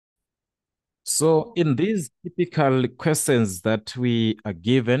So in these typical questions that we are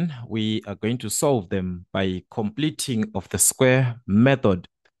given, we are going to solve them by completing of the square method.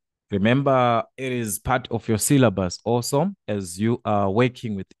 Remember, it is part of your syllabus also, as you are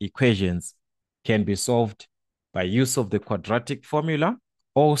working with equations, can be solved by use of the quadratic formula.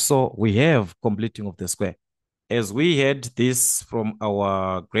 Also, we have completing of the square. As we had this from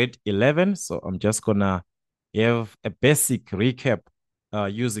our grade 11, so I'm just gonna have a basic recap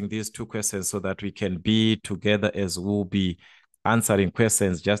using these two questions so that we can be together as we'll be answering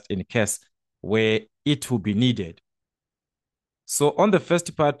questions just in case where it will be needed. So on the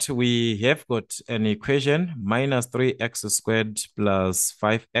first part, we have got an equation minus 3x squared plus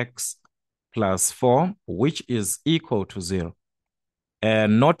 5x plus 4, which is equal to 0.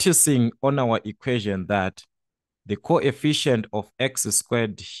 And noticing on our equation that the coefficient of x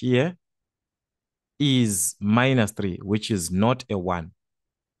squared here is minus 3, which is not a 1.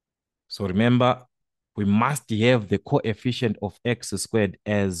 So remember, we must have the coefficient of x squared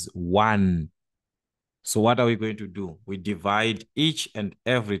as 1. So what are we going to do? We divide each and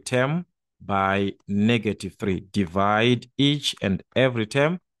every term by negative 3. Divide each and every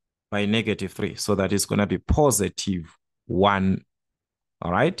term by negative 3. So that is going to be positive 1.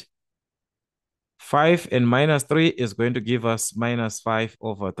 All right? 5 and minus 3 is going to give us minus 5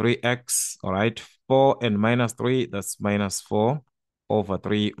 over 3x. All right? 4 and minus 3, that's minus 4 over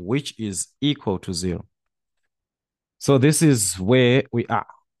 3, which is equal to 0. So this is where we are.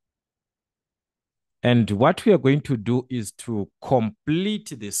 And what we are going to do is to complete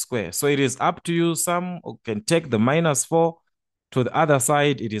the square. So it is up to you. Some can take the minus 4 to the other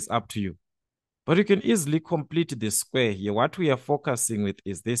side. It is up to you. But you can easily complete the square here. What we are focusing with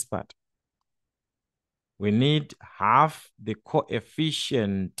is this part. We need half the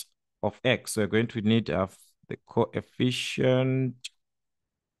coefficient of x. So we're going to need half the coefficient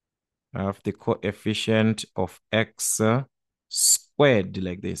of x squared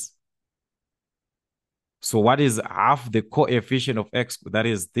like this. So what is half the coefficient of x? That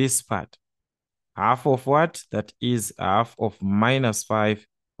is this part. Half of what? That is half of minus 5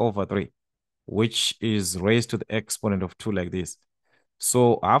 over 3, which is raised to the exponent of 2 like this.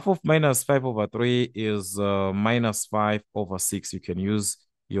 So half of minus 5 over 3 is minus 5 over 6. You can use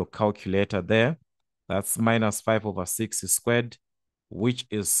your calculator there. That's minus 5 over 6 squared, which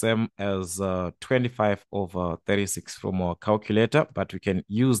is same as 25 over 36 from our calculator, but we can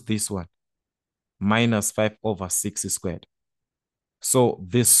use this one, minus 5 over 6 squared. So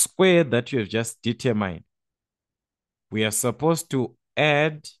the square that you have just determined, we are supposed to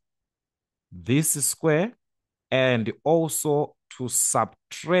add this square and also to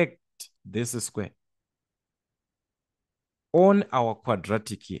subtract this square. On our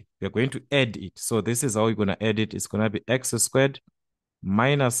quadratic here, we are going to add it. So this is how we're going to add it. It's going to be x squared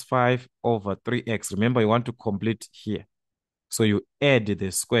minus 5 over 3x. Remember, you want to complete here. So you add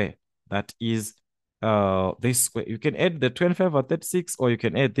the square. That is this square. You can add the 25 or 36, or you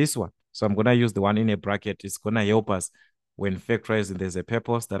can add this one. So I'm going to use the one in a bracket. It's going to help us when factorizing. There's a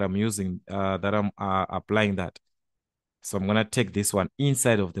purpose that I'm using, that I'm applying that. So I'm going to take this one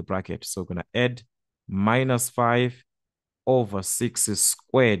inside of the bracket. So I'm going to add minus 5 over 6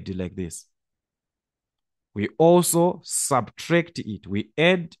 squared like this. We also subtract it. We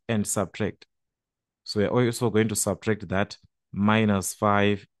add and subtract. So we're also going to subtract that minus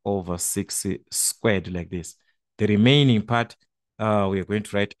 5 over 6 squared like this. The remaining part, we are going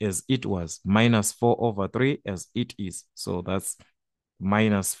to write as it was, minus 4 over 3 as it is. So that's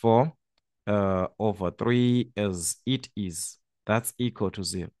minus 4 over 3 as it is. That's equal to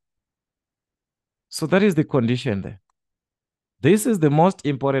 0. So that is the condition there. This is the most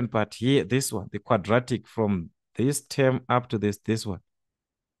important part here, this one, the quadratic from this term up to this one.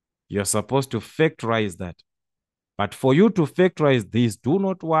 You're supposed to factorize that. But for you to factorize this, do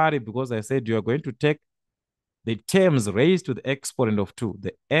not worry, because I said you are going to take the terms raised to the exponent of 2,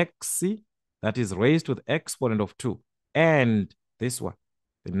 the x that is raised to the exponent of 2, and this one,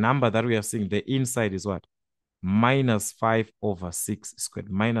 the number that we are seeing, the inside is what? Minus 5 over 6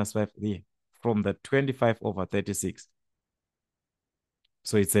 squared, minus 5 here, from the 25 over 36.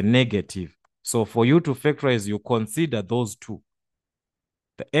 So it's a negative. So for you to factorize, you consider those two.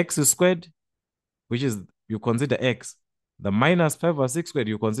 The x squared, which is, you consider x. The minus 5 over 6 squared,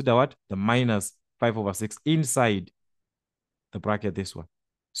 you consider what? The minus 5 over 6 inside the bracket, this one.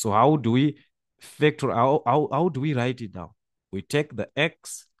 So how do we factor, how do we write it down? We take the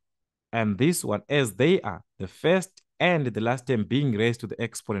x and this one as they are, the first and the last term being raised to the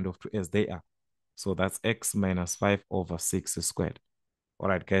exponent of 2 as they are. So that's x minus 5 over 6 squared. All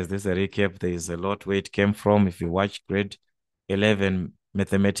right, guys, this is a recap. There is a lot where it came from. If you watch grade 11,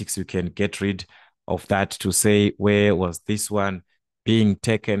 mathematics, you can get rid of that to say, where was this one being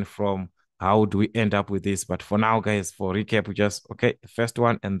taken from? How do we end up with this? But for now, guys, for recap, we just, okay, the first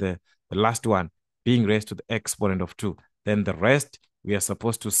one and the last one being raised to the exponent of 2. Then the rest, we are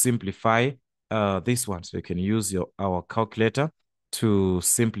supposed to simplify this one. So you can use our calculator to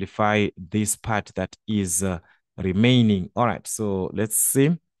simplify this part that is remaining. All right, so let's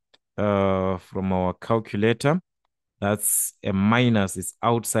see from our calculator. That's a minus. It's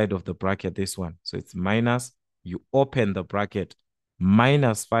outside of the bracket, this one. So it's minus. You open the bracket,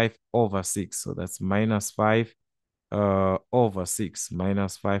 minus 5 over 6. So that's minus 5 over 6.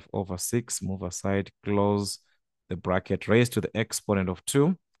 Minus 5 over 6. Move aside, close the bracket. Raised to the exponent of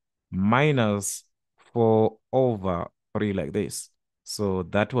 2. Minus 4 over 3 like this. So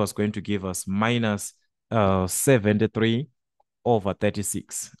that was going to give us minus 73 over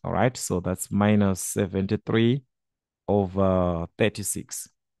 36. All right. So that's minus 73 over 36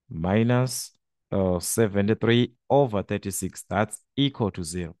 minus 73 over 36. That's equal to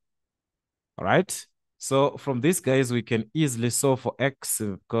 0. All right. So from this, guys, we can easily solve for x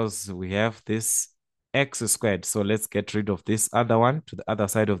because we have this x squared. So let's get rid of this other one to the other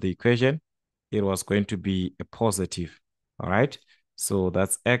side of the equation. It was going to be a positive. All right. So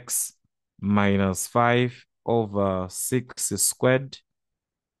that's x minus 5 over 6 squared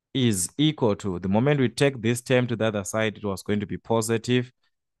is equal to, the moment we take this term to the other side, it was going to be positive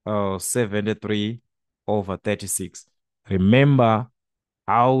 73 over 36. Remember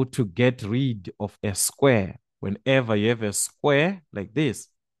how to get rid of a square. Whenever you have a square like this,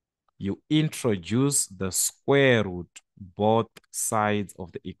 you introduce the square root both sides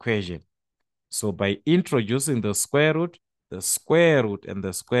of the equation. So by introducing the square root and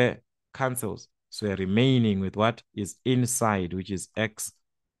the square cancels. So you're remaining with what is inside, which is x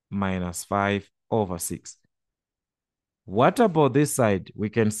minus 5 over 6. What about this side? We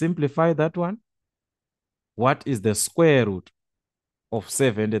can simplify that one. What is the square root of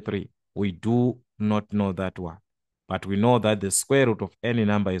 73? We do not know that one. But we know that the square root of any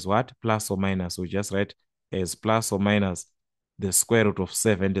number is what? Plus or minus. We just write as plus or minus the square root of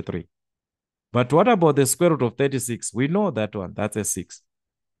 73. But what about the square root of 36? We know that one. That's a 6.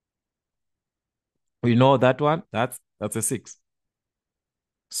 We know that one. That's a 6.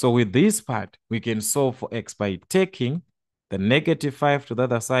 So with this part, we can solve for x by taking the negative 5 to the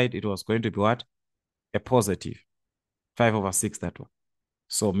other side. It was going to be what? A positive 5 over 6, that one.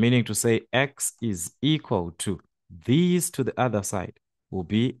 So meaning to say x is equal to, these to the other side will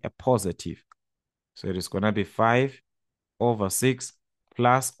be a positive. So it is going to be 5 over 6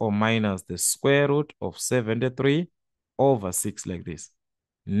 plus or minus the square root of 73 over 6 like this.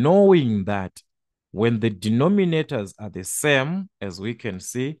 Knowing that when the denominators are the same, as we can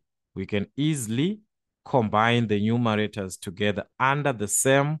see, we can easily combine the numerators together under the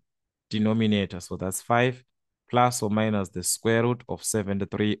same denominator. So that's 5 plus or minus the square root of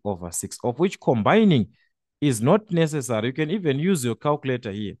 73 over 6, of which combining is not necessary. You can even use your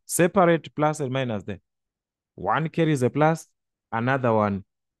calculator here. Separate plus and minus there. One carries a plus, another one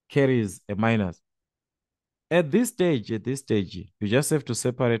carries a minus. At this stage, you just have to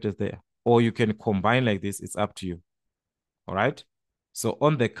separate it there. Or you can combine like this. It's up to you. All right? So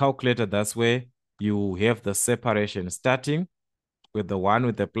on the calculator, that's where you have the separation starting with the one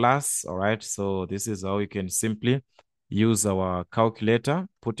with the plus. All right? So this is how you can simply use our calculator.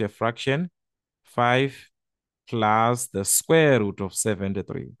 Put a fraction. 5 plus the square root of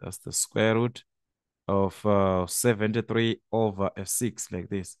 73. That's the square root of 73 over a 6 like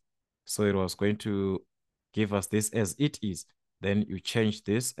this. So it was going to give us this as it is. Then you change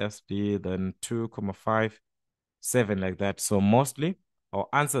this SD, then 2,57 like that. So mostly our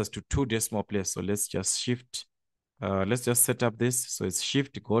answers to 2 decimal places. So let's just shift. Let's just set up this. So it's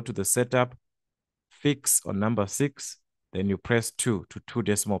shift, go to the setup, fix on number 6. Then you press 2 to 2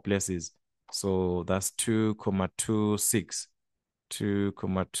 decimal places. So that's 2,26.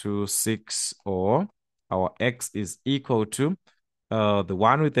 2,26, or our x is equal to the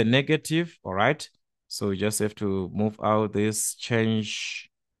one with the negative. All right. So we just have to move out this change.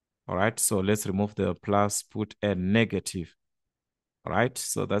 All right. So let's remove the plus, put a negative. All right.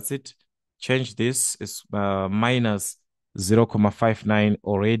 So that's it. Change this. It's minus 0,59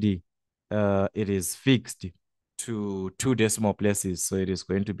 already. It is fixed to 2 decimal places. So it is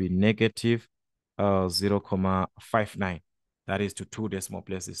going to be negative 0,59. That is to 2 decimal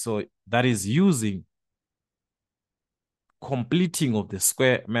places. So that is using completing of the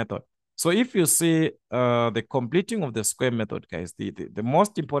square method. So if you see the completing of the square method, guys, the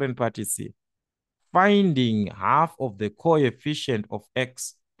most important part is here. Finding half of the coefficient of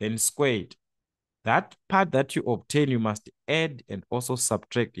x, then square it. that part that you obtain, you must add and also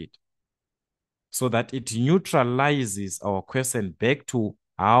subtract it so that it neutralizes our question back to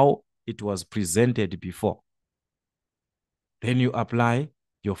how it was presented before. Then you apply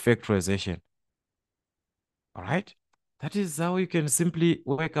your factorization. All right. That is how you can simply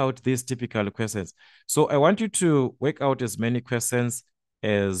work out these typical questions. So I want you to work out as many questions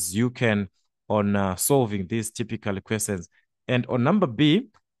as you can on solving these typical questions. And on number B,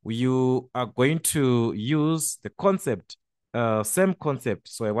 you are going to use the concept, same concept.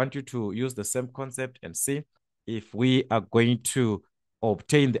 So I want you to use the same concept and see if we are going to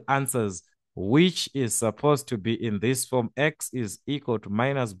obtain the answers, which is supposed to be in this form: x is equal to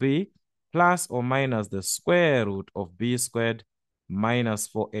minus b plus or minus the square root of b squared minus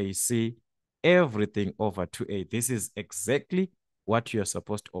 4ac, everything over 2a. This is exactly what you are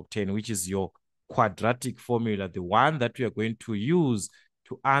supposed to obtain, which is your quadratic formula, the one that we are going to use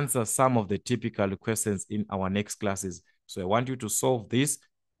to answer some of the typical questions in our next classes. So I want you to solve this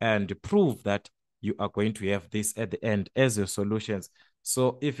and prove that you are going to have this at the end as your solutions.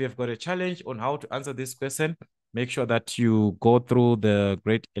 So if you've got a challenge on how to answer this question, make sure that you go through the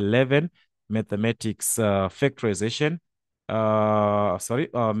grade 11 mathematics factorization,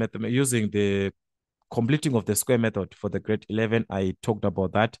 using the completing of the square method for the grade 11. I talked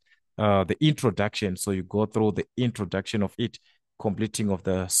about that, the introduction. So you go through the introduction of it, completing of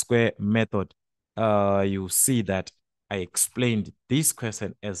the square method. You see that I explained this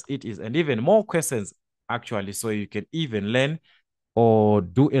question as it is, and even more questions actually. So you can even learn or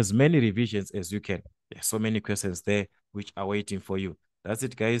do as many revisions as you can. There's so many questions there which are waiting for you. That's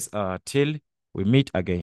it, guys. Till we meet again.